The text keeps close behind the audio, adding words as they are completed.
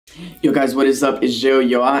Yo guys, what is up? It's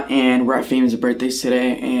Ulloa and we're at Fame's birthdays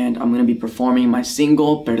today and I'm gonna be performing my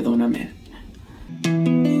single, Perdóname.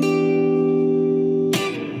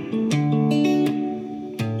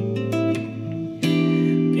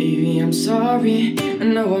 Baby, I'm sorry, I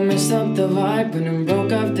know I messed up the vibe and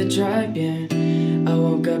broke off the drive, yeah. I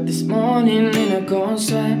woke up this morning in a cold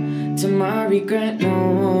sweat, to my regret,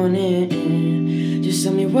 no warning. Just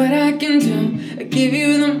tell me what I can do, I give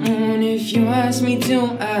you the moon if you ask me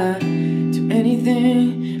to. I do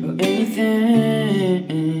anything or anything.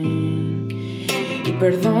 Y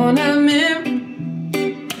perdóname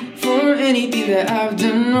for anything that I've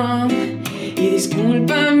done wrong. Y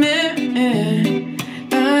discúlpame,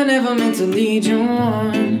 I never meant to lead you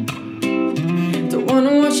on. Don't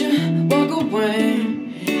wanna watch you walk away.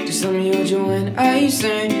 Just let me hold you when I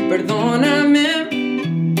say perdóname,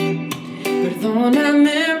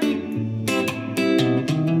 perdóname.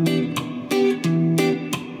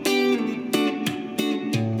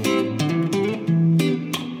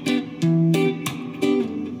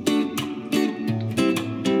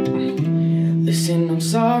 Listen, I'm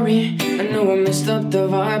sorry, I know I messed up the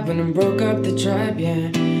vibe when I broke up the tribe,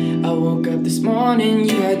 yeah. I woke up this morning,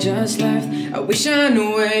 you had just left. I wish I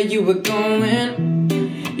knew where you were going.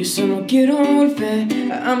 Yo solo quiero volver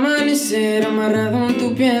a amanecer amarrado en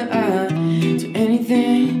tu piel. I do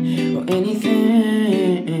anything or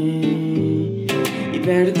anything. Y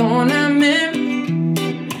perdóname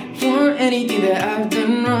for anything that I've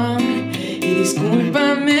done wrong. Y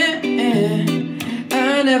discúlpame,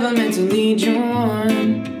 I never meant to lead you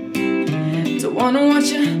on. Don't wanna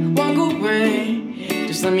watch you walk away.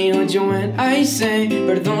 Just let me hold you when I say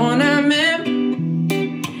perdóname,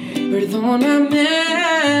 perdóname.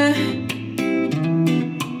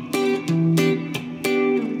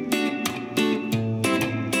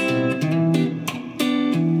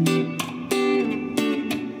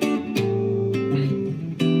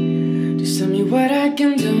 Just tell me what I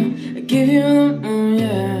can do, I give you the moon,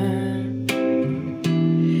 yeah.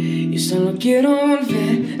 Yo solo quiero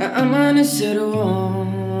volver a amanecer, oh.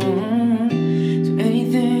 Do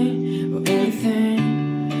anything or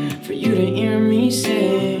anything for you to hear me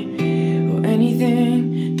say, or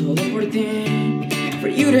anything, todo por ti. For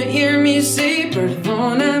you to hear me say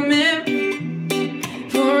perdóname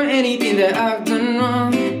for anything that I've done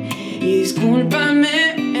wrong. Y discúlpame,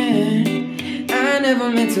 I never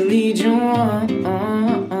meant to lead you on.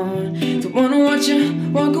 Don't wanna watch you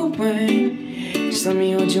walk away. Just let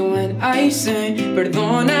me hold you when I say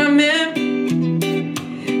perdóname,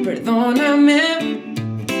 perdóname.